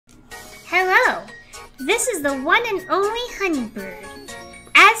This is the one and only Hunny Bird.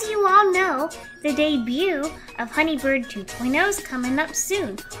 As you all know, the debut of Hunny Bird 2.0 is coming up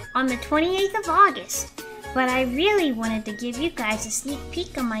soon, on the 28th of August. But I really wanted to give you guys a sneak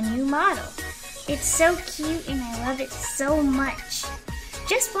peek of my new model. It's so cute and I love it so much.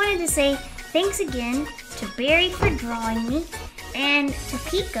 Just wanted to say thanks again to Barry for drawing me and to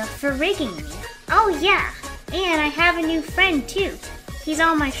Pika for rigging me. Oh yeah, and I have a new friend too. He's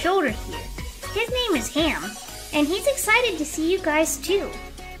on my shoulder here. His name is Ham, and he's excited to see you guys too.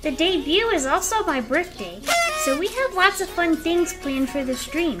 The debut is also my birthday, so we have lots of fun things planned for the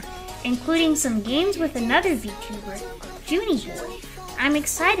stream, including some games with another VTuber, Hunny Bird. I'm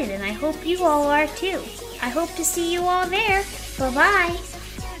excited and I hope you all are too. I hope to see you all there. Bye-bye.